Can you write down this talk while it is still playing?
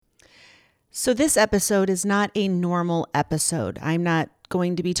So, this episode is not a normal episode. I'm not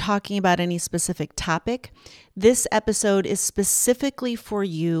going to be talking about any specific topic. This episode is specifically for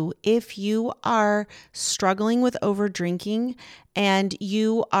you if you are struggling with over drinking and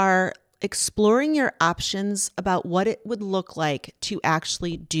you are exploring your options about what it would look like to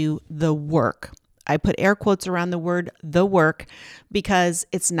actually do the work. I put air quotes around the word the work because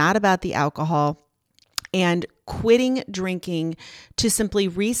it's not about the alcohol. And quitting drinking to simply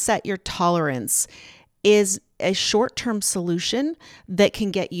reset your tolerance is a short-term solution that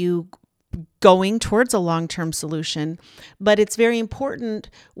can get you going towards a long-term solution. But it's very important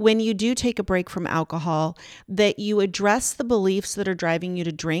when you do take a break from alcohol that you address the beliefs that are driving you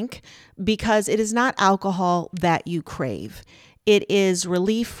to drink, because it is not alcohol that you crave. It is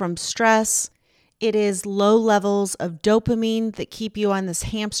relief from stress. It is low levels of dopamine that keep you on this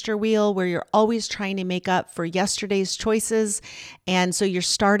hamster wheel where you're always trying to make up for yesterday's choices. And so you're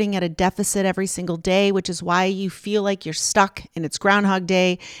starting at a deficit every single day, which is why you feel like you're stuck and it's Groundhog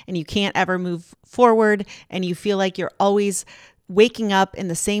Day and you can't ever move forward and you feel like you're always waking up in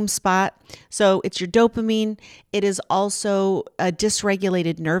the same spot. So it's your dopamine. It is also a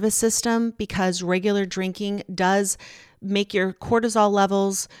dysregulated nervous system because regular drinking does make your cortisol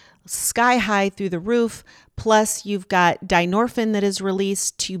levels sky high through the roof. Plus, you've got dynorphin that is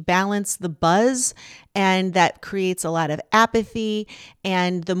released to balance the buzz, and that creates a lot of apathy.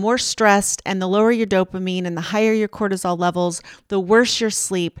 And the more stressed and the lower your dopamine and the higher your cortisol levels, the worse your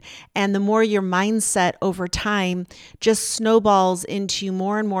sleep, and the more your mindset over time just snowballs into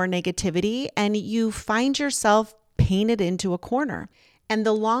more and more negativity, and you find yourself painted into a corner. And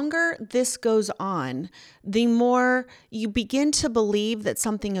the longer this goes on, the more you begin to believe that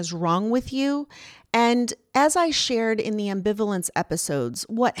something is wrong with you. And as I shared in the ambivalence episodes,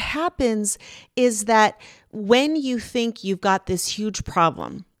 what happens is that when you think you've got this huge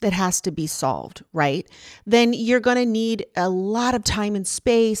problem that has to be solved, right? Then you're going to need a lot of time and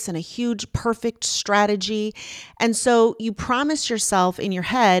space and a huge perfect strategy. And so you promise yourself in your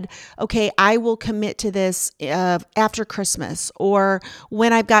head, okay, I will commit to this after Christmas or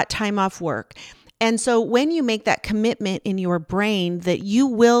when I've got time off work. And so when you make that commitment in your brain that you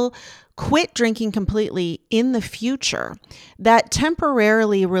will quit drinking completely in the future, that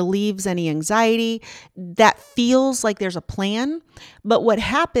temporarily relieves any anxiety. That feels like there's a plan. But what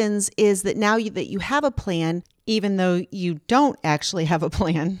happens is that now that you have a plan, even though you don't actually have a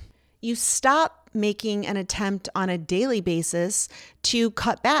plan, you stop making an attempt on a daily basis to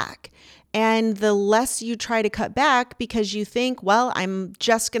cut back. And the less you try to cut back because you think, well, I'm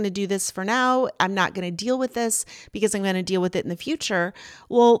just going to do this for now. I'm not going to deal with this because I'm going to deal with it in the future.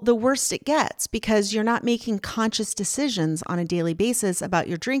 Well, the worse it gets because you're not making conscious decisions on a daily basis about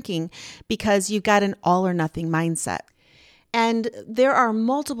your drinking because you've got an all or nothing mindset. And there are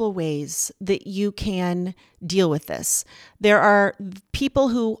multiple ways that you can deal with this. There are people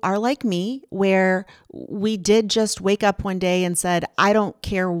who are like me, where we did just wake up one day and said, I don't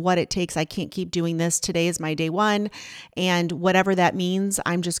care what it takes. I can't keep doing this. Today is my day one. And whatever that means,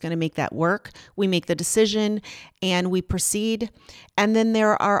 I'm just going to make that work. We make the decision and we proceed. And then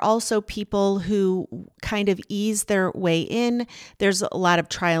there are also people who kind of ease their way in. There's a lot of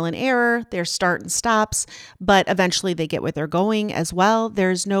trial and error. There's start and stops, but eventually they get where they're going as well.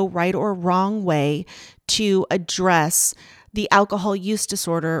 There's no right or wrong way to address the alcohol use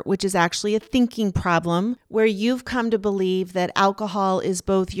disorder, which is actually a thinking problem where you've come to believe that alcohol is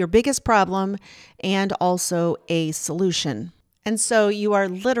both your biggest problem and also a solution. And so you are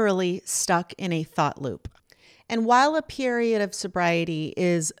literally stuck in a thought loop. And while a period of sobriety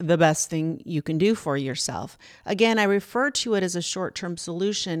is the best thing you can do for yourself, again, I refer to it as a short-term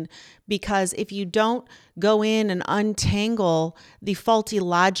solution because if you don't go in and untangle the faulty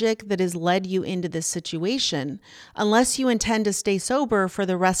logic that has led you into this situation, unless you intend to stay sober for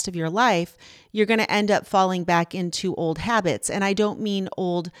the rest of your life, you're going to end up falling back into old habits. And I don't mean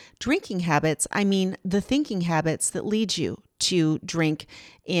old drinking habits. I mean the thinking habits that lead you to drink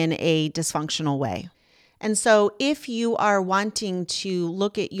in a dysfunctional way. And so if you are wanting to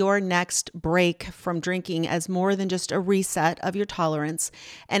look at your next break from drinking as more than just a reset of your tolerance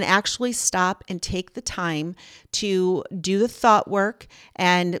and actually stop and take the time to do the thought work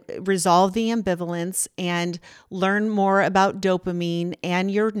and resolve the ambivalence and learn more about dopamine and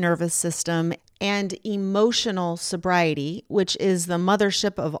your nervous system and emotional sobriety, which is the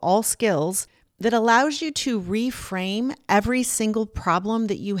mothership of all skills, that allows you to reframe every single problem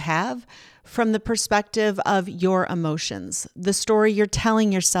that you have from the perspective of your emotions, the story you're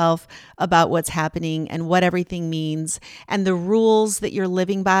telling yourself about what's happening and what everything means, and the rules that you're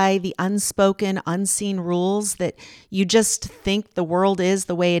living by, the unspoken, unseen rules that you just think the world is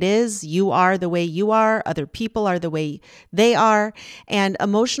the way it is. You are the way you are. Other people are the way they are. And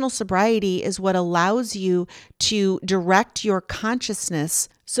emotional sobriety is what allows you to direct your consciousness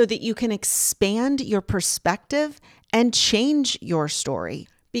so that you can expand your perspective and change your story.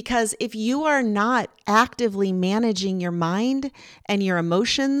 Because if you are not actively managing your mind and your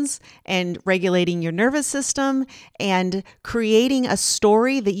emotions and regulating your nervous system and creating a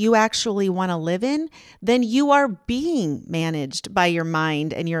story that you actually want to live in, then you are being managed by your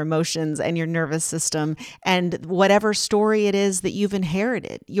mind and your emotions and your nervous system and whatever story it is that you've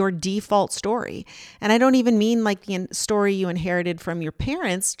inherited, your default story. And I don't even mean like the story you inherited from your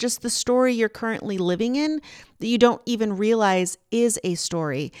parents, just the story you're currently living in that you don't even realize is a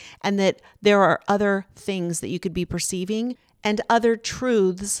story, and that there are other things that you could be perceiving and other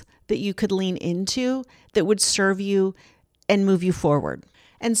truths that you could lean into that would serve you and move you forward.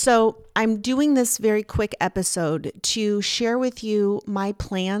 And so I'm doing this very quick episode to share with you my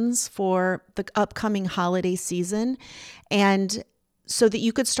plans for the upcoming holiday season, and so that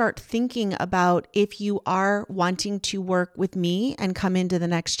you could start thinking about, if you are wanting to work with me and come into the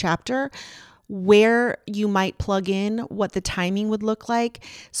next chapter, where you might plug in, what the timing would look like,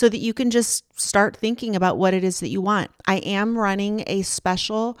 so that you can just start thinking about what it is that you want. I am running a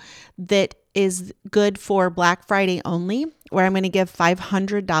special that is good for Black Friday only, where I'm going to give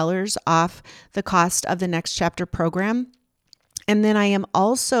 $500 off the cost of the Next Chapter program. And then I am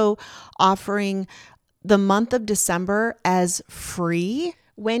also offering the month of December as free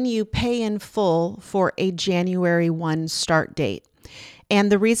when you pay in full for a January 1 start date. And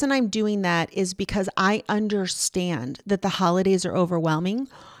the reason I'm doing that is because I understand that the holidays are overwhelming,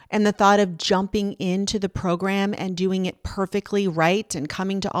 and the thought of jumping into the program and doing it perfectly right and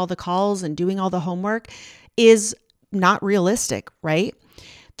coming to all the calls and doing all the homework is not realistic, right?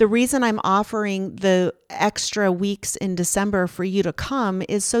 The reason I'm offering the extra weeks in December for you to come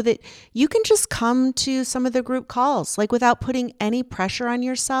is so that you can just come to some of the group calls, like without putting any pressure on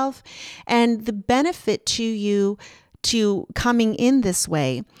yourself. And the benefit to you to coming in this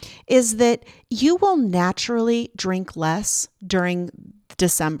way is that you will naturally drink less during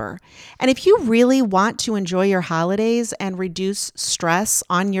December. And if you really want to enjoy your holidays and reduce stress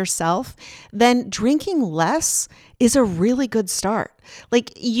on yourself, then drinking less is a really good start.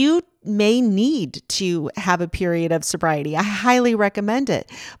 Like, you may need to have a period of sobriety. I highly recommend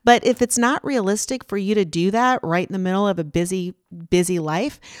it. But if it's not realistic for you to do that right in the middle of a busy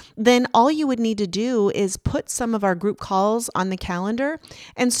life, then all you would need to do is put some of our group calls on the calendar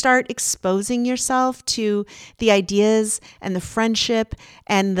and start exposing yourself to the ideas and the friendship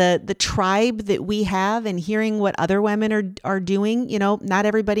and the tribe that we have, and hearing what other women are doing. You know, not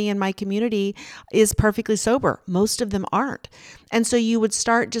everybody in my community is perfectly sober. Most of them aren't. And so you would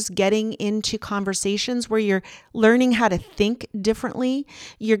start just getting into conversations where you're learning how to think differently.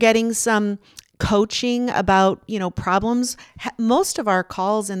 You're getting some coaching about, problems. Most of our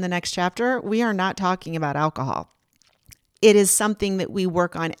calls in the Next Chapter, we are not talking about alcohol. It is something that we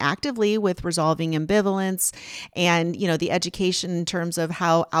work on actively with resolving ambivalence and, the education in terms of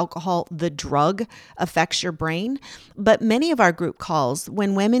how alcohol, the drug, affects your brain. But many of our group calls,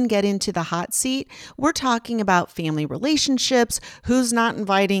 when women get into the hot seat, we're talking about family relationships, who's not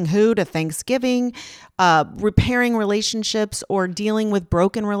inviting who to Thanksgiving, repairing relationships or dealing with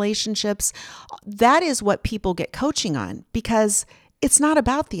broken relationships. That is what people get coaching on, because it's not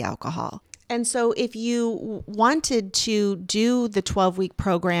about the alcohol. And so if you wanted to do the 12-week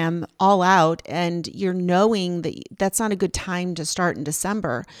program all out, and you're knowing that that's not a good time to start in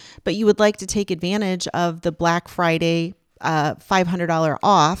December, but you would like to take advantage of the Black Friday $500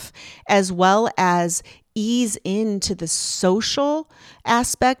 off, as well as ease into the social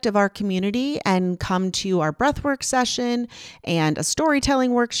aspect of our community and come to our breathwork session and a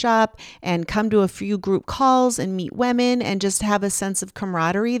storytelling workshop and come to a few group calls and meet women and just have a sense of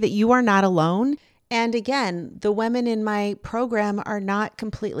camaraderie, that you are not alone. And again, the women in my program are not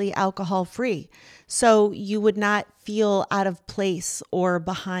completely alcohol free. So you would not feel out of place or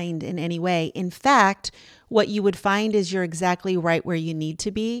behind in any way. In fact, what you would find is you're exactly right where you need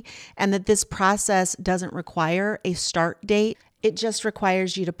to be, and that this process doesn't require a start date. It just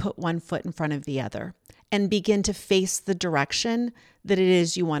requires you to put one foot in front of the other and begin to face the direction that it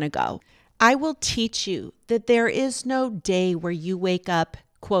is you want to go. I will teach you that there is no day where you wake up,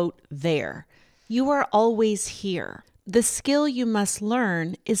 quote, there. You are always here. The skill you must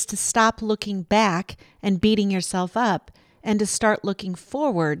learn is to stop looking back and beating yourself up and to start looking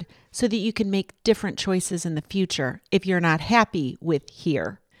forward so that you can make different choices in the future if you're not happy with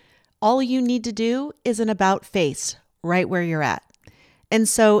here. All you need to do is an about face right where you're at. And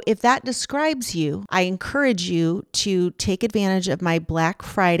so if that describes you, I encourage you to take advantage of my Black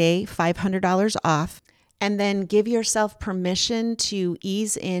Friday $500 off and then give yourself permission to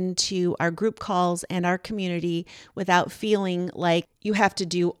ease into our group calls and our community without feeling like you have to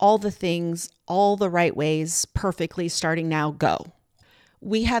do all the things all the right ways perfectly starting now, go.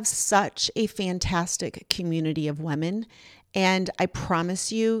 We have such a fantastic community of women, and I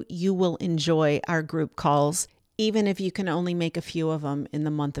promise you, you will enjoy our group calls, even if you can only make a few of them in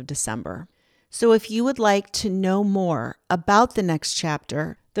the month of December. So if you would like to know more about the next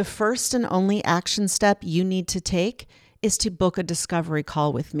chapter, the first and only action step you need to take is to book a discovery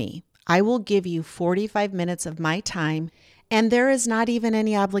call with me. I will give you 45 minutes of my time, and there is not even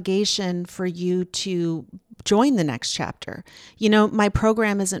any obligation for you to join the next chapter. You know, my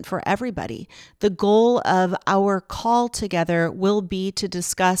program isn't for everybody. The goal of our call together will be to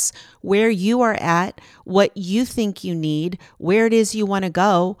discuss where you are at, what you think you need, where it is you want to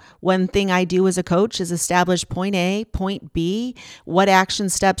go. One thing I do as a coach is establish point A, point B, what action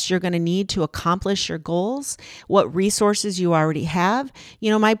steps you're going to need to accomplish your goals, what resources you already have. You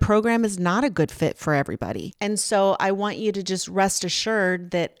know, my program is not a good fit for everybody. And so I want you to just rest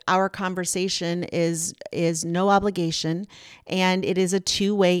assured that our conversation is no obligation, and it is a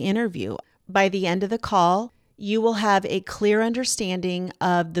two-way interview. By the end of the call, you will have a clear understanding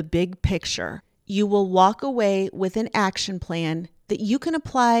of the big picture. You will walk away with an action plan that you can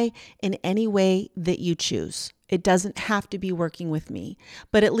apply in any way that you choose. It doesn't have to be working with me,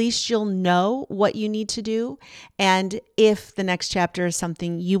 but at least you'll know what you need to do. And if the next chapter is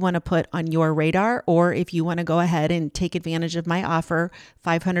something you want to put on your radar, or if you want to go ahead and take advantage of my offer,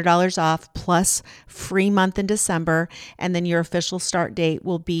 $500 off plus free month in December, and then your official start date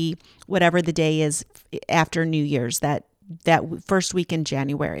will be whatever the day is after New Year's, that first week in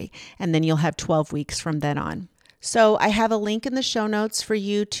January, and then you'll have 12 weeks from then on. So I have a link in the show notes for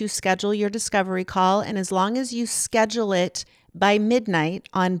you to schedule your discovery call. And as long as you schedule it by midnight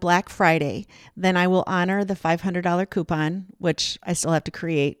on Black Friday, then I will honor the $500 coupon, which I still have to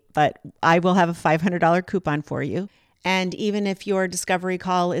create, but I will have a $500 coupon for you. And even if your discovery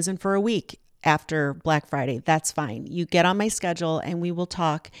call isn't for a week after Black Friday, that's fine. You get on my schedule and we will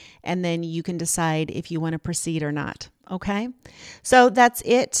talk, and then you can decide if you want to proceed or not. Okay. So that's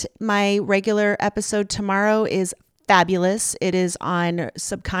it. My regular episode tomorrow is fabulous. It is on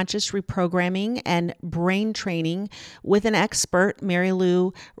subconscious reprogramming and brain training with an expert, Mary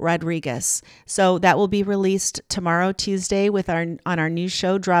Lou Rodriguez. So that will be released tomorrow, Tuesday, on our new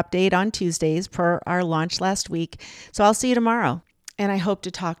show drop date on Tuesdays per our launch last week. So I'll see you tomorrow, and I hope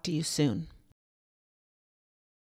to talk to you soon.